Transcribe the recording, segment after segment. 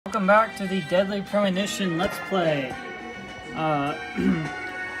Welcome back to the Deadly Premonition Let's Play.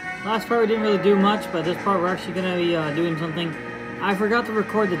 Last part we didn't really do much, but this part we're actually going to be doing something. I forgot to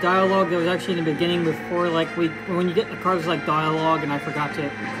record the dialogue that was actually in the beginning before, like, when you get the cards like dialogue, and I forgot to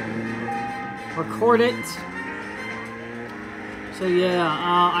record it. So yeah,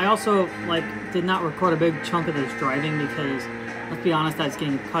 I also, like, did not record a big chunk of this driving because, let's be honest, that's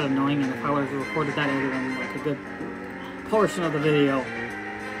getting quite annoying, and if I would have recorded that, it would have been, like, a good portion of the video.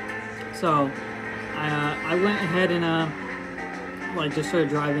 So, I went ahead and, like, just started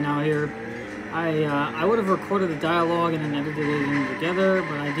driving out here. I would have recorded the dialogue and then edited it in together,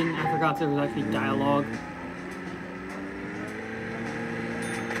 but I didn't. I forgot there was actually dialogue.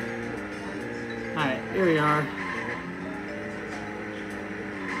 Alright, here we are.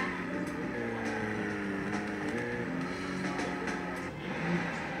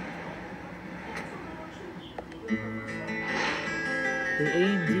 The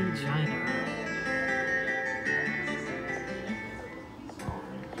A&D Diner.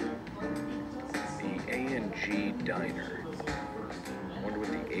 The A&G Diner. I wonder what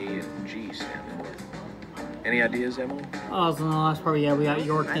the A and G stand for. Any ideas, Emily? Oh, so in the last part, yeah, we got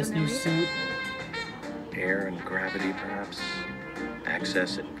York this new suit. Air and gravity, perhaps?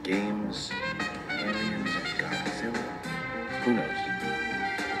 Access and games? Aliens and Godzilla? Who knows?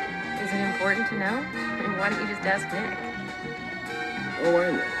 Is it important to know? Why don't you just ask Nick? Oh,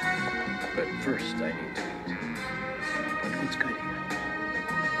 I know. But first, I need to eat. But what's good here?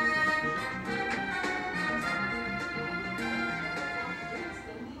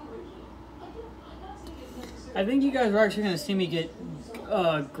 I think you guys are actually going to see me get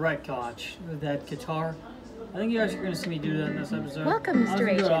Greg Koch with that guitar. I think you guys are going to see me do that in this episode. Welcome, Mr. I'll do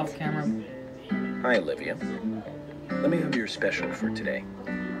it Agent. off camera. Hi, Olivia. Let me have your special for today.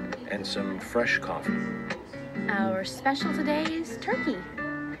 And some fresh coffee. Our special today is turkey.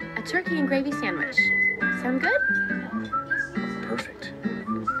 A turkey and gravy sandwich. Sound good? Perfect.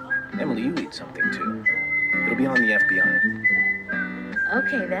 Emily, you eat something too. It'll be on the FBI.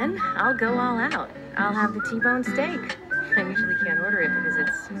 Okay then, I'll go all out. I'll have the T-bone steak. I usually can't order it because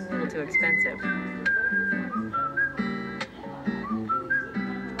it's a little too expensive.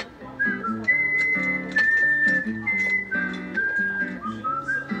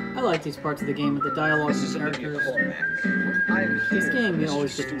 I like these parts of the game with the dialogue and characters. This game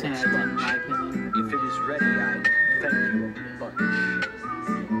always gets 10 out of 10 in my opinion. If it is ready, I thank you a bunch.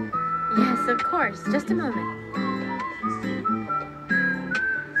 Yes, of course. Just a moment.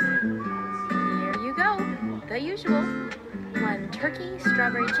 Here you go. The usual. One turkey,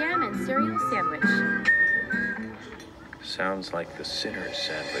 strawberry jam, and cereal sandwich. Sounds like the sinner's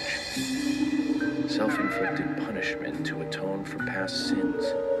sandwich. Self-inflicted punishment to atone for past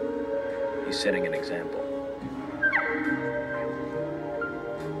sins. He's setting an example.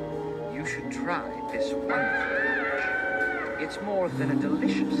 You should try this wonderful lunch. It's more than a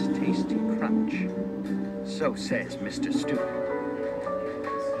delicious, tasty crunch. So says Mr. Stewart.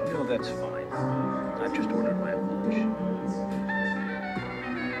 No, that's fine. I've just ordered my own lunch.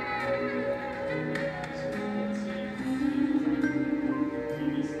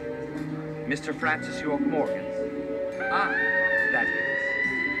 Mr. Francis York Morgan. That is.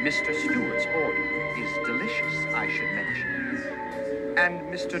 Mr. Stewart's order is delicious, I should mention. And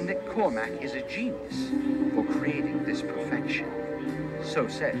Mr. Nick Cormack is a genius for creating this perfection. So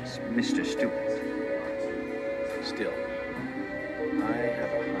says Mr. Stewart. Still, I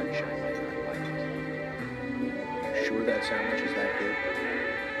have a hunch I might not like it. You sure that sandwich is that good?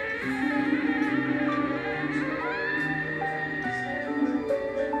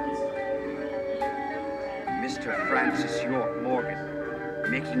 Mr. Francis York Morgan.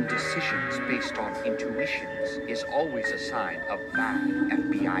 Making decisions based on intuitions is always a sign of bad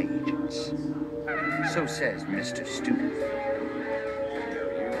FBI agents. So says Mr. Stewart.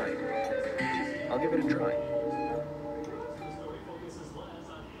 You're right. I'll give it a try.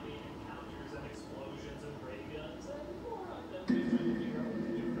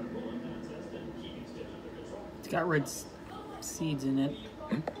 It's got red seeds in it.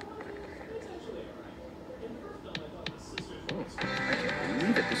 I can't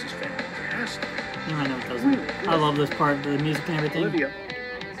believe it. This is fantastic. No, I know it doesn't. I love this part, the music and everything. Olivia,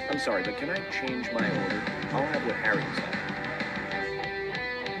 I'm sorry, but can I change my order? I'll have what Harry said.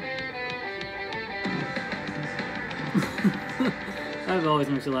 That always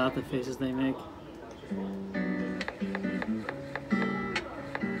makes you laugh, the faces they make.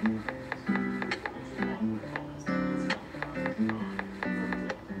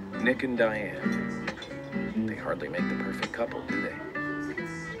 Nick and Diane. They hardly make the perfect couple, do they?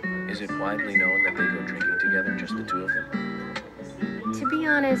 Is it widely known that they go drinking together, just the two of them? To be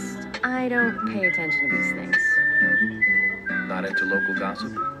honest, I don't pay attention to these things. Not into local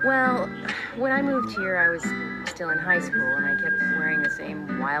gossip? Well, when I moved here, I was still in high school, and I kept wearing the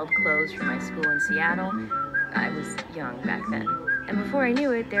same wild clothes from my school in Seattle. I was young back then. And before I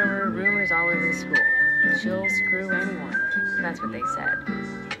knew it, there were rumors all over the school. She'll screw anyone. That's what they said.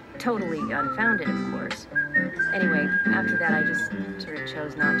 Totally unfounded, of course. Anyway, after that, I just sort of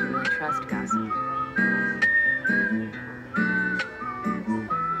chose not to really trust gossip.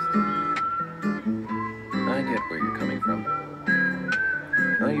 I get where you're coming from.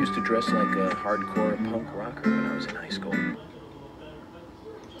 I used to dress like a hardcore punk rocker when I was in high school.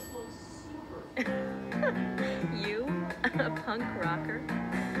 You? A punk rocker?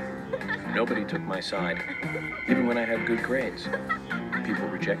 Nobody took my side. Even when I had good grades. People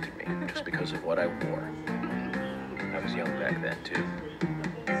rejected me just because of what I wore. I was young back then, too.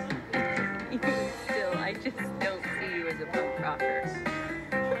 Still, I just don't see you as a punk rocker.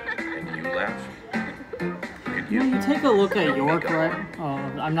 And you laugh? You take a look at York, right?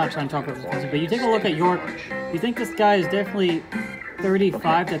 I'm not trying to talk over this, but you take a look at York. You think this guy is definitely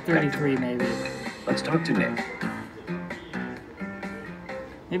 35 to 33, maybe. Let's talk to Nick.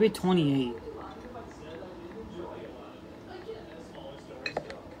 Maybe 28.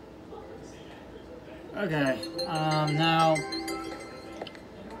 Okay, now,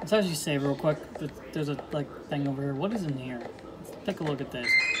 let's actually save real quick. There's a, thing over here. What is in here? Let's take a look at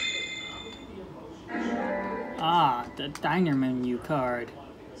this. Ah, the diner menu card.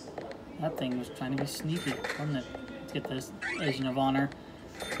 That thing was trying to be sneaky, wasn't it? Let's get this. Agent of Honor.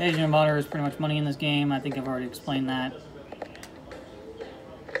 Agent of Honor is pretty much money in this game. I think I've already explained that.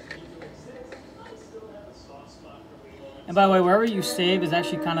 And by the way, wherever you save is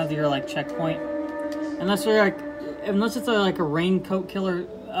actually kind of your checkpoint. Unless it's a raincoat killer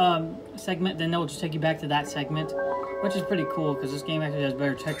segment, then they'll just take you back to that segment, which is pretty cool because this game actually has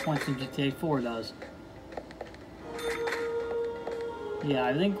better checkpoints than GTA 4 does. Yeah,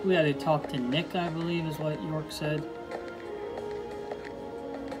 I think we had to talk to Nick, I believe, is what York said.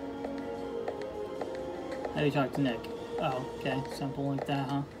 How do you talk to Nick? Oh, okay. Simple like that,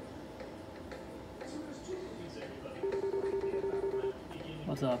 huh?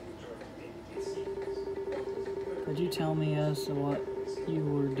 What's up? Could you tell me as to what you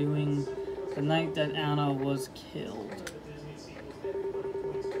were doing the night that Anna was killed?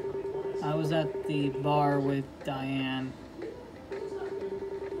 I was at the bar with Diane.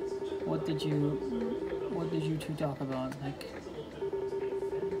 What did you two talk about?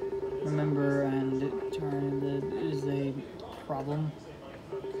 Remember, and is a problem?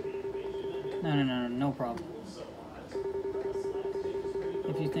 No problem.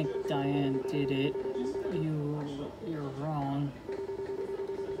 If you think Diane did it, you're wrong.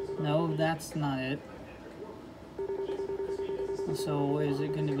 No, that's not it. So is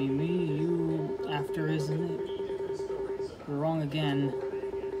it going to be me, you, after, isn't it? You're wrong again.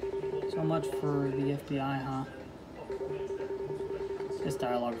 So much for the FBI, huh? This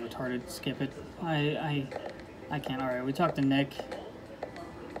dialogue's retarded. Skip it. I can't. Alright, we talked to Nick.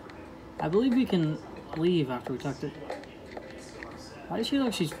 I believe we can leave after we talk to... Why does she look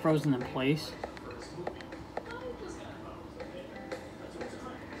like she's frozen in place?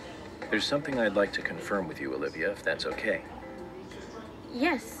 There's something I'd like to confirm with you, Olivia, if that's okay.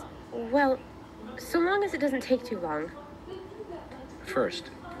 Yes. Well, so long as it doesn't take too long. First,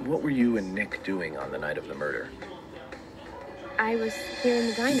 what were you and Nick doing on the night of the murder? I was here in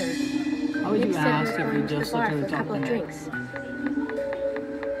the diner. How would you Nick said ask we were if we going to the just bar looked for at a couple of the drinks.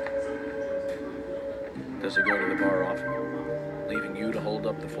 Does he go to the bar often? Leaving you to hold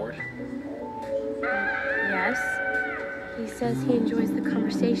up the fort? Yes. He says he enjoys the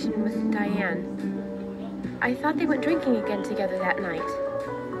conversation with Diane. I thought they went drinking again together that night.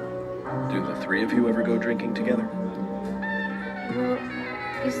 Do the three of you ever go drinking together? Well,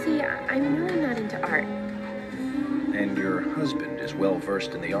 you see, I'm really not into art. And your husband is well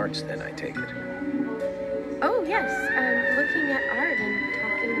versed in the arts then, I take it. Oh, yes. Looking at art and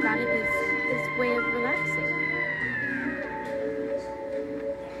talking about it is his way of relaxing.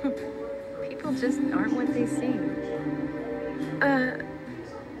 People just aren't what they seem.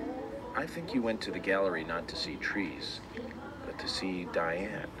 I think you went to the gallery not to see trees, but to see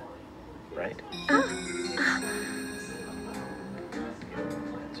Diane, right?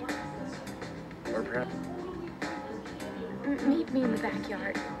 Or perhaps... Meet me in the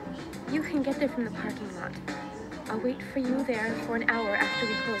backyard. You can get there from the parking lot. I'll wait for you there for an hour after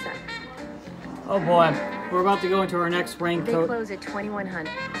we close up. Oh boy, we're about to go into our next They raincoat. close at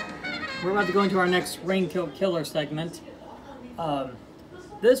 2100. We're about to go into our next raincoat killer segment.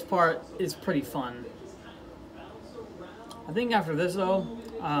 This part is pretty fun. I think after this though,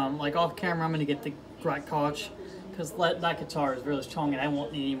 like off camera, I'm gonna get the Grat Koch because that guitar is really strong, and I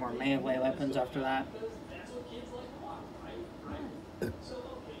won't need any more melee weapons after that.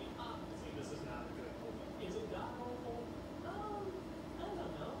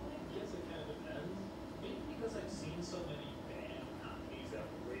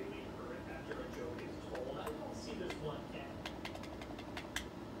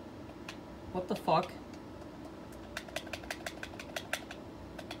 What the fuck?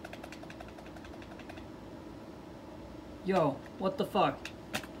 Yo, what the fuck?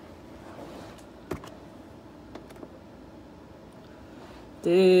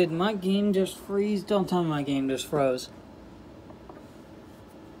 Did my game just freeze? Don't tell me my game just froze.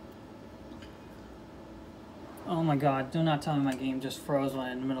 Oh my god, do not tell me my game just froze when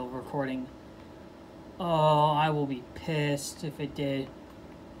I'm in the middle of recording. Oh, I will be pissed if it did.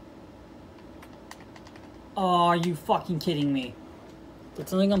 Oh, are you fucking kidding me? Did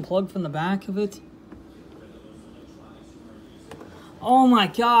something unplug from the back of it? Oh my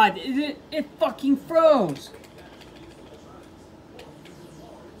god, it fucking froze!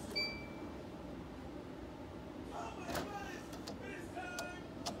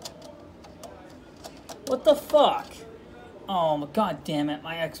 What the fuck? Oh my god damn it,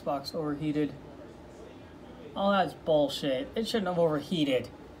 my Xbox overheated. Oh, that's bullshit. It shouldn't have overheated.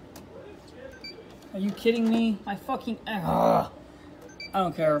 Are you kidding me? I fucking I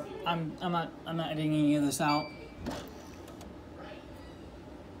don't care. I'm not editing any of this out.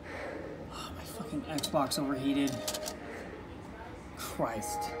 Oh, my fucking Xbox overheated.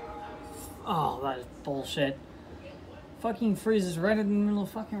 Christ. Oh, that is bullshit. Fucking freezes right in the middle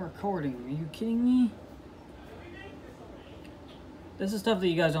of fucking recording. Are you kidding me? This is stuff that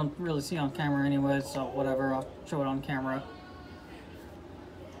you guys don't really see on camera anyway, so whatever, I'll show it on camera.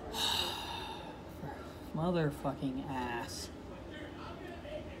 Motherfucking ass.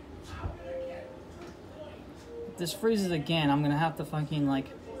 If this freezes again, I'm gonna have to fucking, like,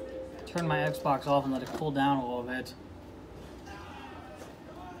 turn my Xbox off and let it cool down a little bit.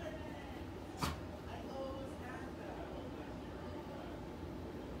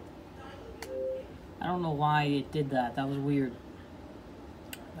 I don't know why it did that. That was weird.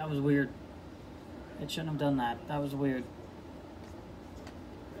 That was weird. It shouldn't have done that. That was weird.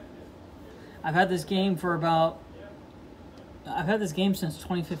 I've had this game for about... I've had this game since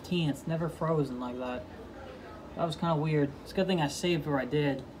 2015. It's never frozen like that. That was kind of weird. It's a good thing I saved where I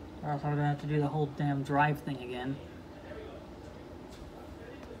did. Or else I would have to do the whole damn drive thing again.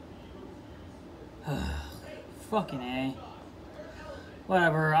 Fucking A.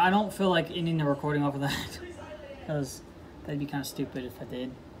 Whatever. I don't feel like ending the recording off of that. Because that'd be kind of stupid if I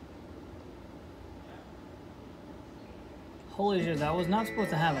did. Holy shit, that was not supposed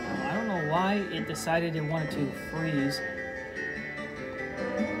to happen. I don't know why it decided it wanted to freeze.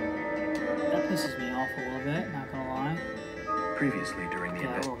 That pisses me off a little bit, not gonna lie. Previously during the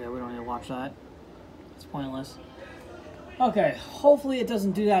event. Okay, we don't need to watch that. It's pointless. Okay, hopefully it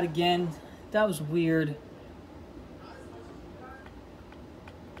doesn't do that again. That was weird.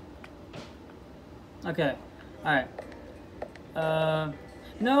 Okay, alright.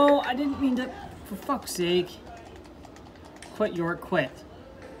 No, I didn't mean to... For fuck's sake. Quit, York, quit.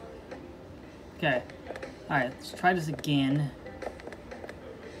 Okay. Alright, let's try this again.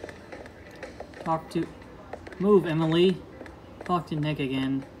 Talk to... Move, Emily. Talk to Nick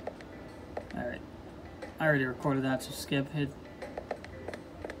again. Alright. I already recorded that, so skip it.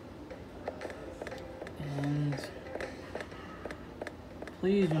 And...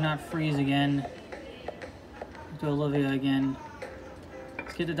 Please do not freeze again. To Olivia again.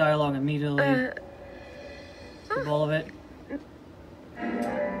 Let's get the dialogue immediately. Skip all of it.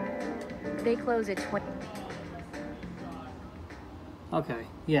 They close at 20. Okay,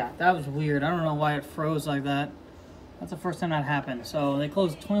 yeah, that was weird. I don't know why it froze like that. That's the first time that happened. So they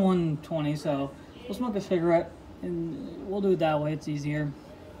closed at 21:20, so we'll smoke a cigarette and we'll do it that way. It's easier.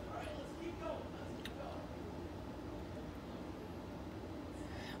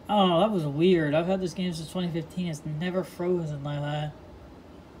 Oh, that was weird. I've had this game since 2015. It's never frozen like that.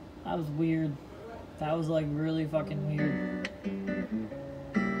 That was weird. That was like really fucking weird.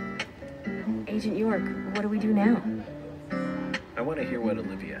 Agent York, what do we do now? I want to hear what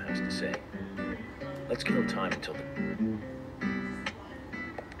Olivia has to say. Let's kill time until the...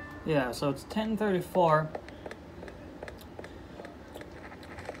 Yeah, so it's 10:34.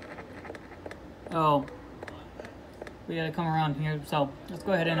 Oh. We gotta come around here, so let's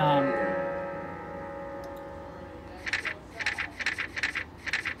go ahead and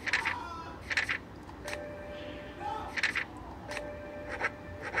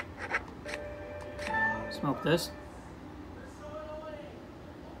smoke this.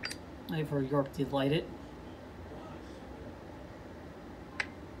 Wait for York to light it.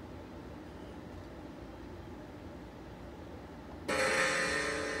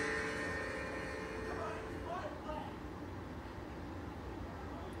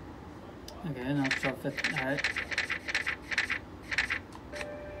 Okay, now it's off it. Alright.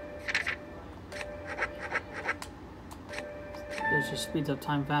 This just speeds up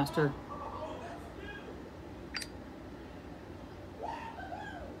time faster.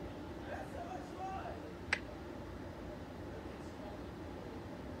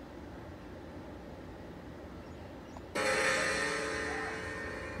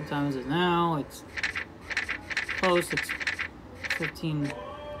 What time is it now? It's close. It's 15. Let's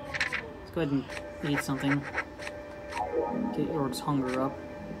go ahead and eat something. Get York's hunger up.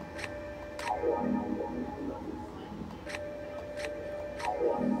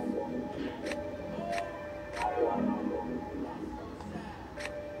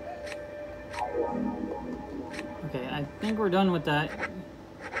 Okay, I think we're done with that.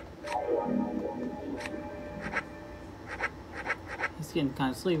 He's getting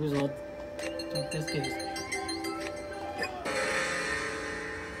kind of sleepy, so let's take this case.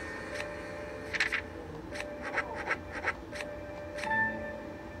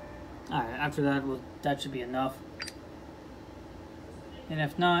 Alright, after that, that should be enough. And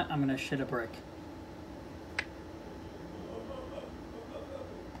if not, I'm gonna shit a brick.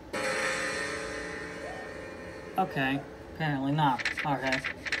 Okay, apparently not. Okay.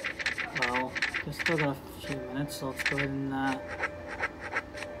 Well, we still got a few minutes, so let's go ahead and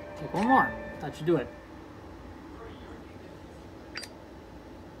take one more. That should do it.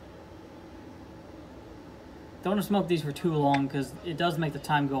 Don't want to smoke these for too long, because it does make the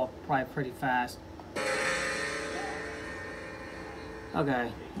time go up probably pretty fast.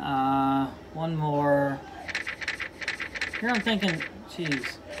 Okay, one more. Here I'm thinking,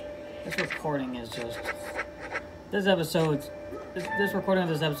 geez, this recording is just... This recording of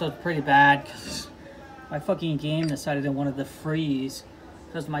this episode is pretty bad, because my fucking game decided it wanted to freeze.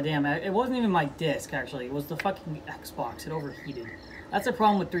 Because my damn... It wasn't even my disc, actually. It was the fucking Xbox. It overheated. That's a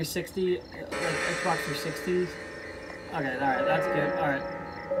problem with 360, like Xbox 360s. Okay, alright, that's good. Alright.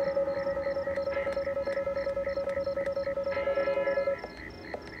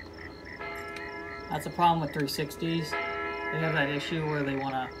 That's a problem with 360s. They have that issue where they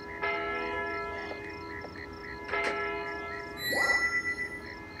want to...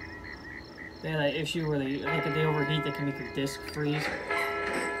 They have that issue where they, like, if they overheat, they can make your disc freeze.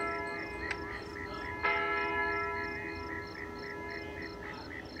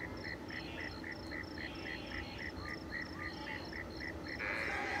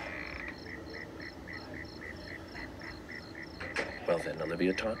 Well then,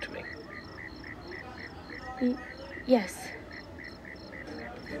 Olivia, talk to me. Yes.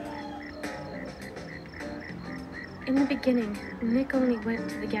 In the beginning, Nick only went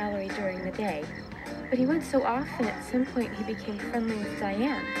to the gallery during the day, but he went so often at some point he became friendly with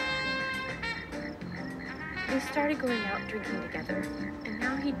Diane. They started going out drinking together, and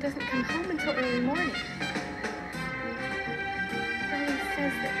now he doesn't come home until early morning. Ellie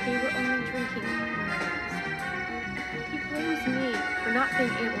says that they were only drinking mornings. He blames me for not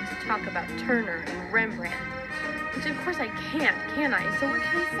being able to talk about Turner and Rembrandt, which of course I can't, can I? So what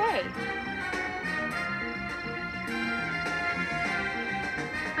can I say?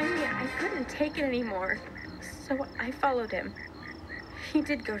 I couldn't take it anymore, so I followed him. He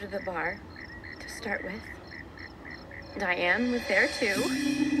did go to the bar, to start with. Diane was there too,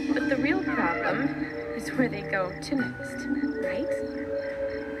 but the real problem is where they go to next, right?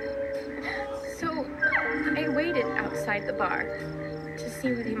 So I waited outside the bar to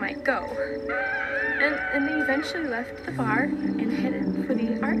see where they might go. And they eventually left the bar and headed for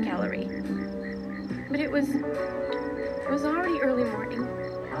the art gallery. But it was already early morning,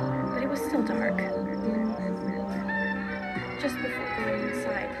 but it was still dark. Just before going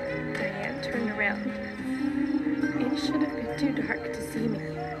inside, Diane turned around. It should have been too dark to see me,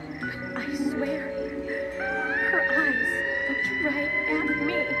 but I swear, her eyes looked right at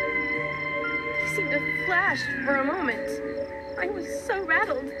me. They seemed to flash for a moment. I was so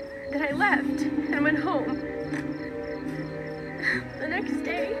rattled that I left and went home. The next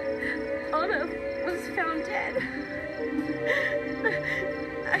day, Anna was found dead.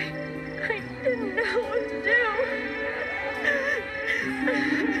 I didn't know what to do.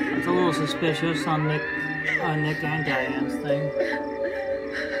 It's a little suspicious on Nick and Diane's thing.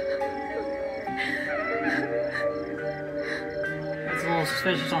 It's a little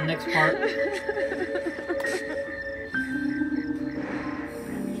suspicious on Nick's part.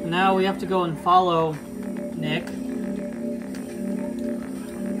 Now we have to go and follow Nick.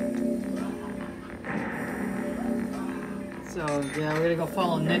 So, yeah, we're gonna go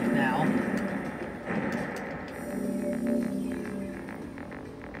follow Nick now.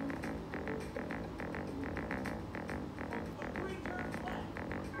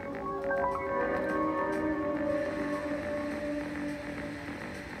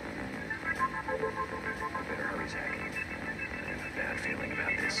 Better hurry, Zach. I have a bad feeling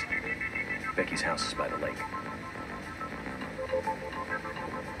about this. Becky's house is by the lake.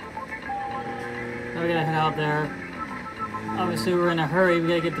 Now we gotta head out there. Obviously, we're in a hurry. We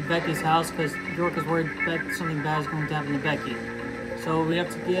gotta get to Becky's house because York is worried that something bad is going to happen to Becky. So we have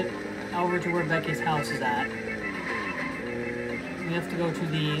to get over to where Becky's house is at. We have to go to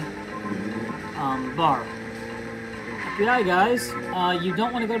the bar. FBI guys, you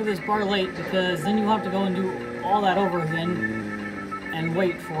don't want to go to this bar late because then you have to go and do all that over again and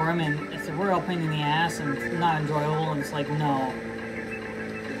wait for him, and it's a real pain in the ass and it's not enjoyable, and it's like, no.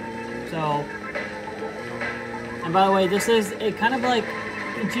 So, and by the way, this is a kind of like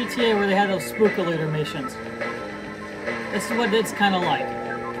in GTA where they have those spook-a-looter missions. This is what it's kind of like.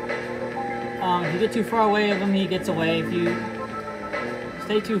 If you get too far away of him, he gets away. If you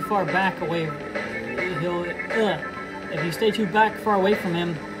stay too far back away, if you stay too far away from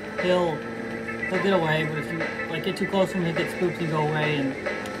him, he'll get away. But if you like get too close to him, he'll get spooked and go away. And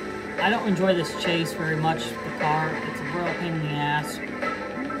I don't enjoy this chase very much. The car, it's a real pain in the ass.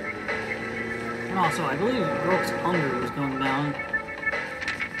 And also, I believe Brooks' hunger was going down.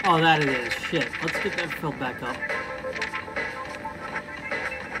 Oh, that it is. Shit. Let's get that filled back up.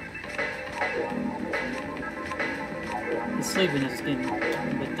 The sleepiness is getting a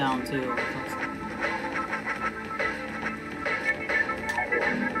bit down, too.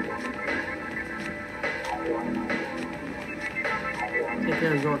 Take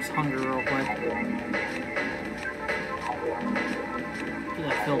care of York's hunger real quick. Get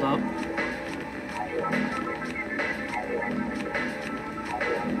that filled up.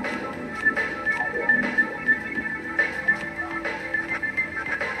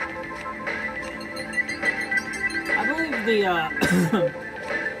 I believe the,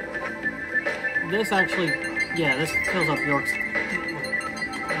 this actually, yeah, this fills up York's,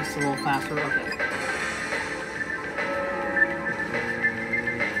 that's a little faster, okay.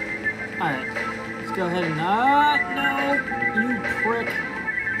 Alright, let's go ahead and, no, you prick.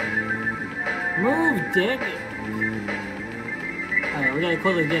 Move, dick. Alright, we gotta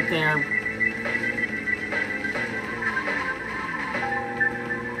quickly get there.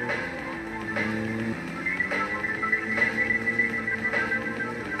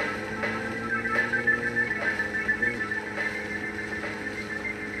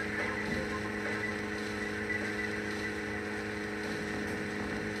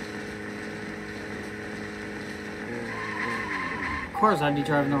 Of course I'd be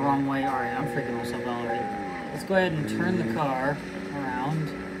driving the wrong way. Alright, I'm freaking myself out already. Let's go ahead and turn the car around.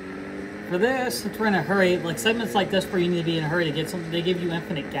 For this, since we're in a hurry, like segments like this where you need to be in a hurry to get something, they give you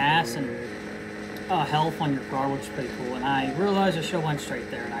infinite gas and health on your car, which is pretty cool. And I realized I should have went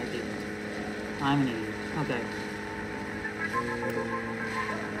straight there, and I didn't. I'm an idiot. Okay.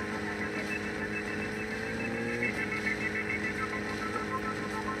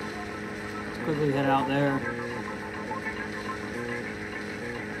 Let's quickly head out there.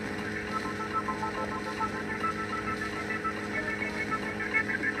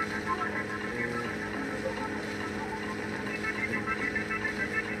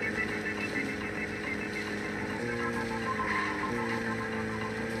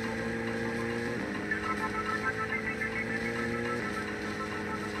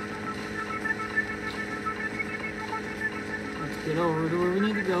 Get over to where we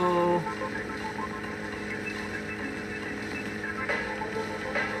need to go.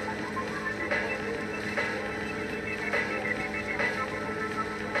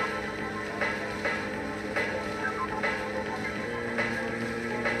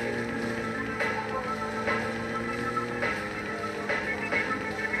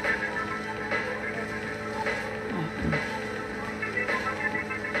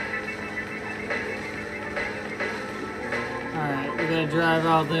 Gotta drive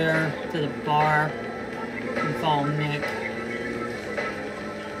out there to the bar and follow Nick.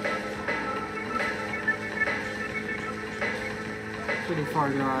 Pretty far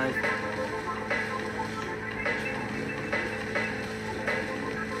drive.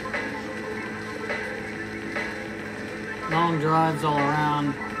 Long drives all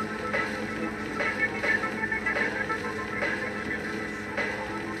around.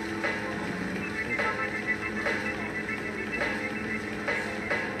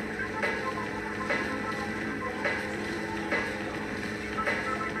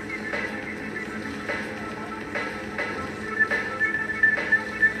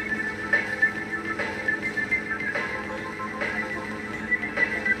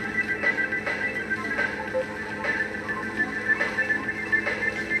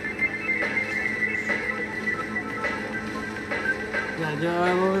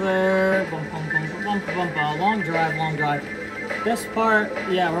 drive over there. Bum, bum, bum, bum, bum, bum, bum. Long drive, long drive. This part,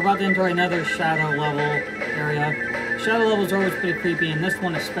 yeah, we're about to enter another shadow level area. Shadow levels are always pretty creepy, and this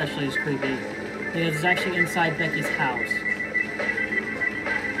one especially is creepy. Because it's actually inside Becky's house.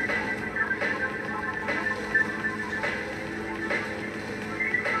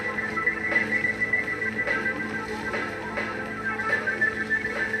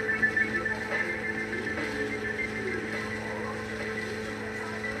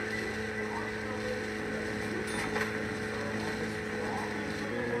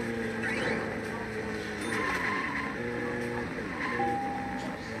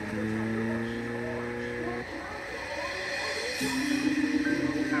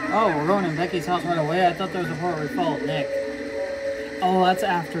 Oh, we're going in Becky's house right away? I thought there was a part where we followed Nick. Oh, that's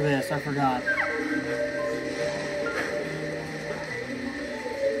after this. I forgot.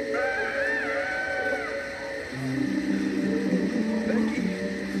 Becky,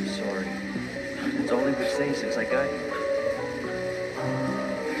 sorry. That's all he would say since I got here.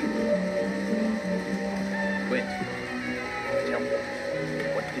 Quint, tell me,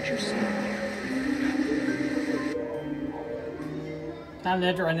 what did you see in there? Time to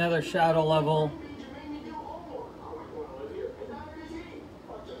enter another shadow level.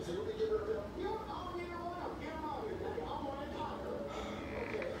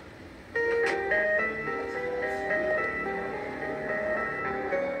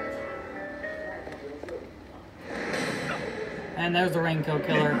 And there's the raincoat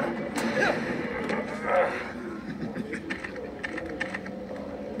killer.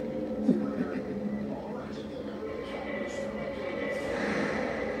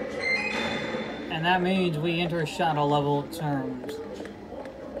 And that means we enter shadow level terms.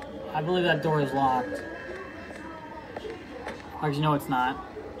 I believe that door is locked. Actually, no, it's not.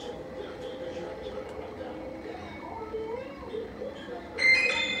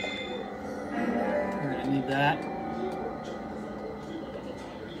 We're gonna need that.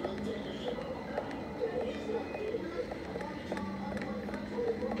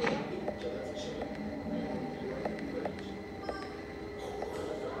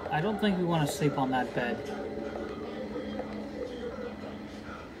 I don't think we want to sleep on that bed.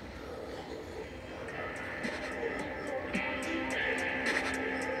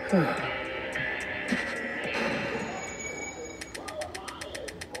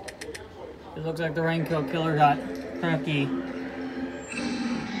 It looks like the raincoat killer got turkey.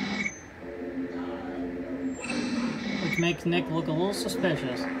 Which makes Nick look a little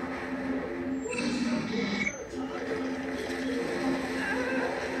suspicious.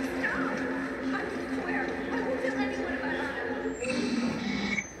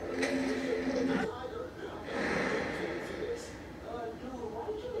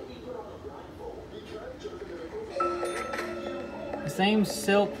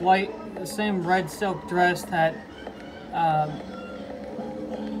 The same red silk dress that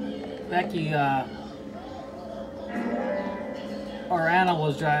Becky or Anna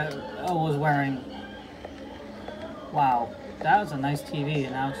was wearing. Wow, that was a nice TV,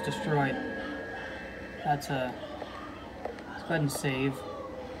 and now it's destroyed. Let's go ahead and save.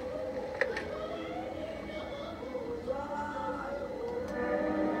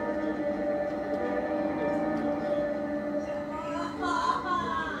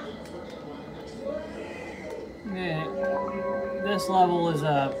 This level is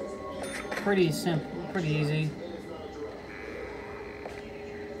pretty simple, pretty easy.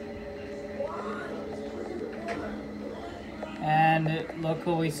 And look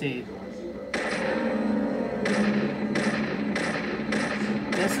what we see.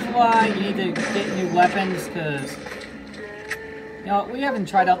 This is why you need to get new weapons, because you know we haven't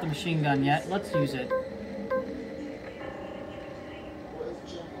tried out the machine gun yet. Let's use it.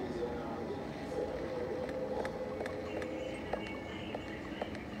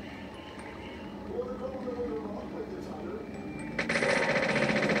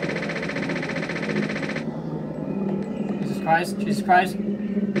 Jesus Christ.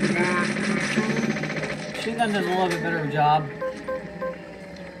 Machine gun does a little bit better of a job.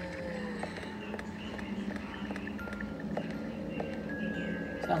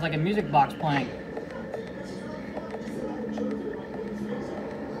 Sounds like a music box playing.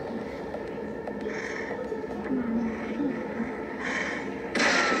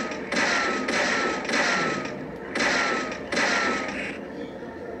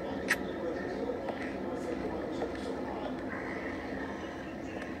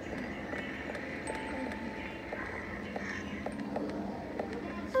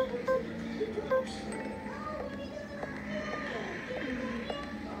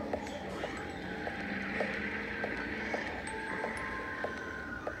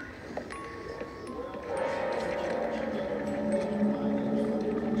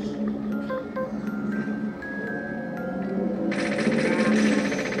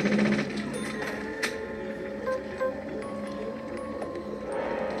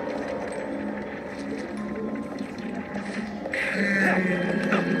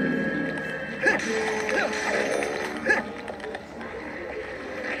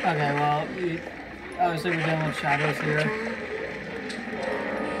 Okay, well, obviously we're dealing with shadows here.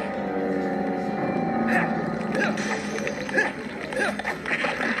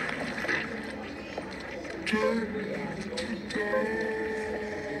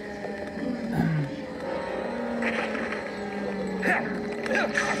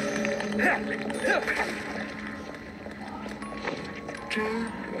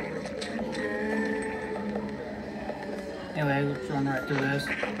 Anyway, let's run right through this.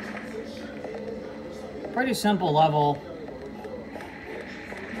 Pretty simple level.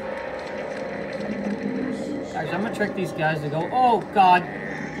 Actually, I'm gonna trick these guys to go. Oh God!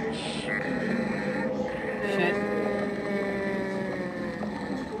 Shit.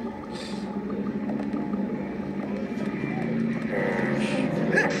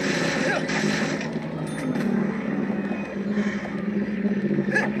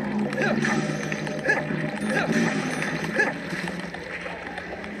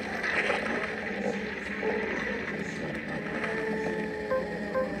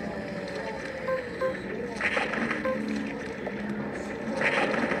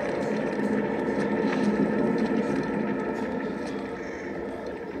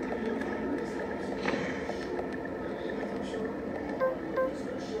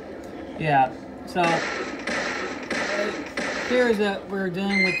 Yeah, so here's that we're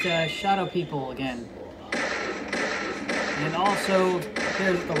dealing with shadow people again. And also,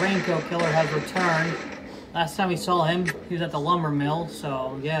 here's the Raincoat Killer has returned. Last time we saw him, he was at the lumber mill,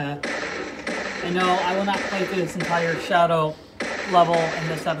 so yeah. And no, I will not play through this entire shadow level in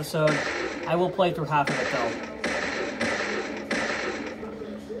this episode. I will play through half of it though.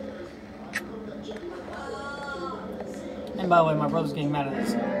 And by the way, my brother's getting mad at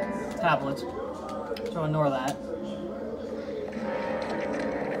his tablets, so ignore that.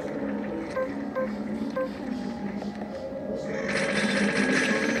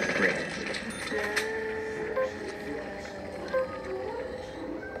 Great.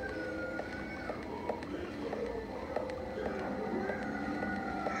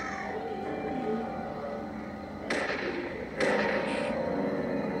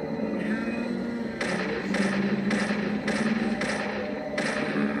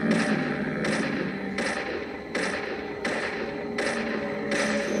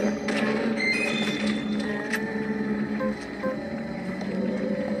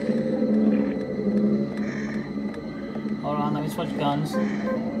 Hold on, let me switch guns. See,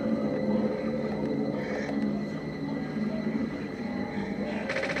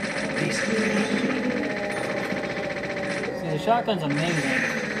 the shotgun's amazing.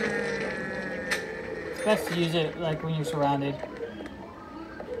 It's best to use it like when you're surrounded.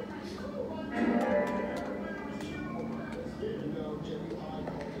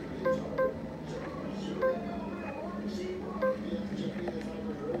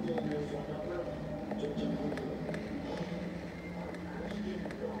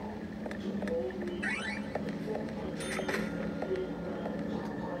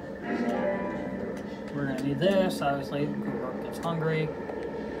 We're gonna need this, obviously. Cooper gets hungry.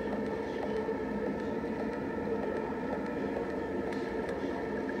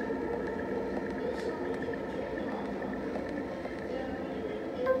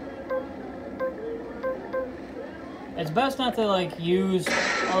 It's best not to like use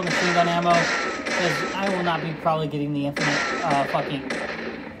all the machine gun ammo because I will not be probably getting the infinite fucking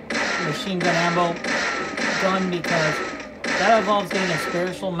machine gun ammo gun because that involves getting a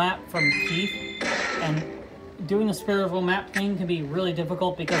spiritual map from Keith, and doing the spiritual map thing can be really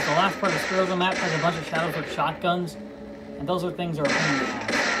difficult because the last part of the spiritual map has a bunch of shadows with shotguns, and those are things that are a pain in the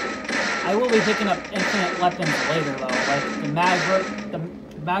ass. I will be picking up infinite weapons later though, like the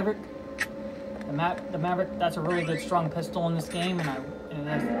Maverick. That's a really good strong pistol in this game, and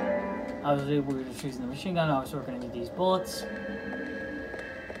obviously we're just using the machine gun. Obviously we're going to need these bullets.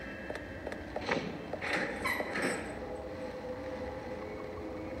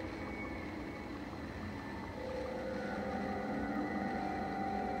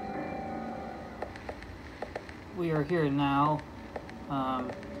 We are here now.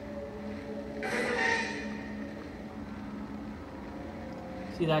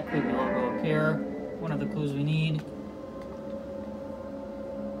 See that creepy logo up here? One of the clues we need.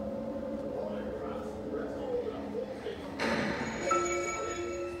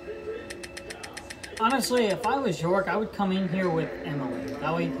 Honestly, if I was York, I would come in here with Emily.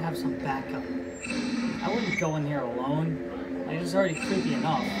 That way you can have some backup. I wouldn't go in here alone. Like, it's already creepy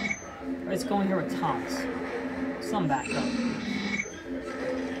enough. Let's go in here with Thomas. Some backup.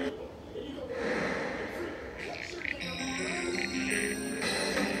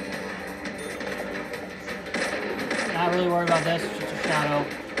 Not really worried about this, it's just a shadow.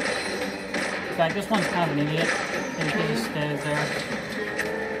 In fact, this one's kind of an idiot. He just stays there.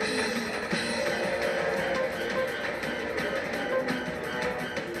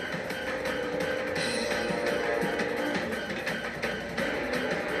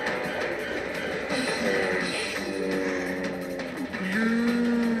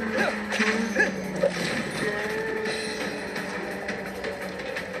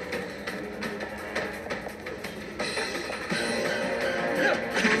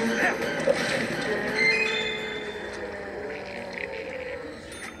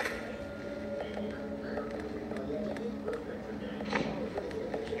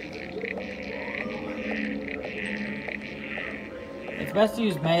 It's best to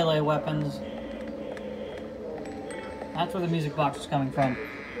use melee weapons. That's where the music box is coming from.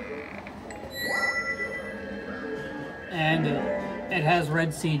 And it has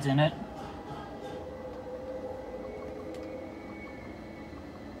red seeds in it.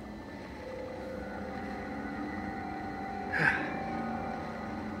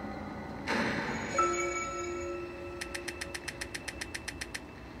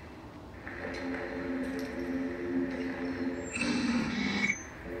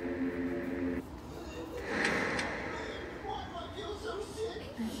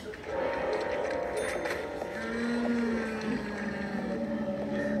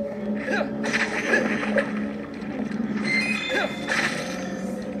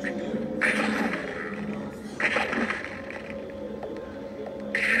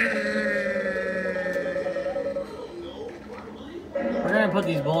 We're gonna put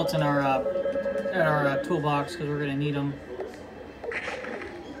these bullets in our toolbox because we're gonna need them.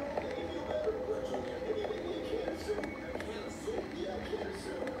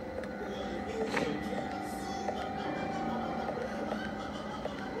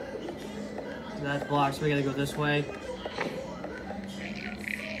 That's blocked, so we gotta go this way.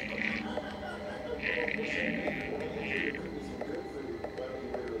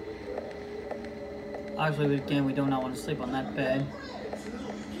 Obviously, again, we do not want to sleep on that bed.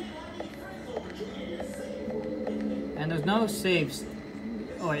 And there's no saves.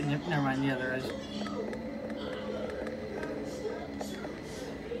 Oh wait, never mind, yeah, there is.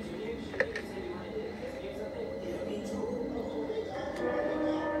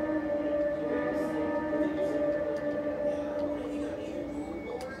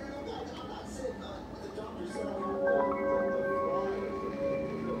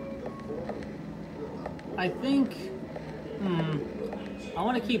 I think, I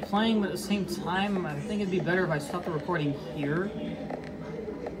want to keep playing, but at the same time, I think it'd be better if I stopped the recording here.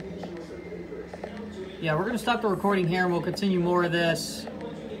 Yeah, we're going to stop the recording here, and we'll continue more of this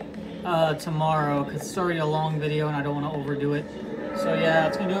tomorrow, because it's already a long video, and I don't want to overdo it. So yeah,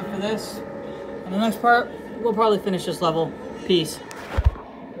 that's going to do it for this. On the next part, we'll probably finish this level. Peace.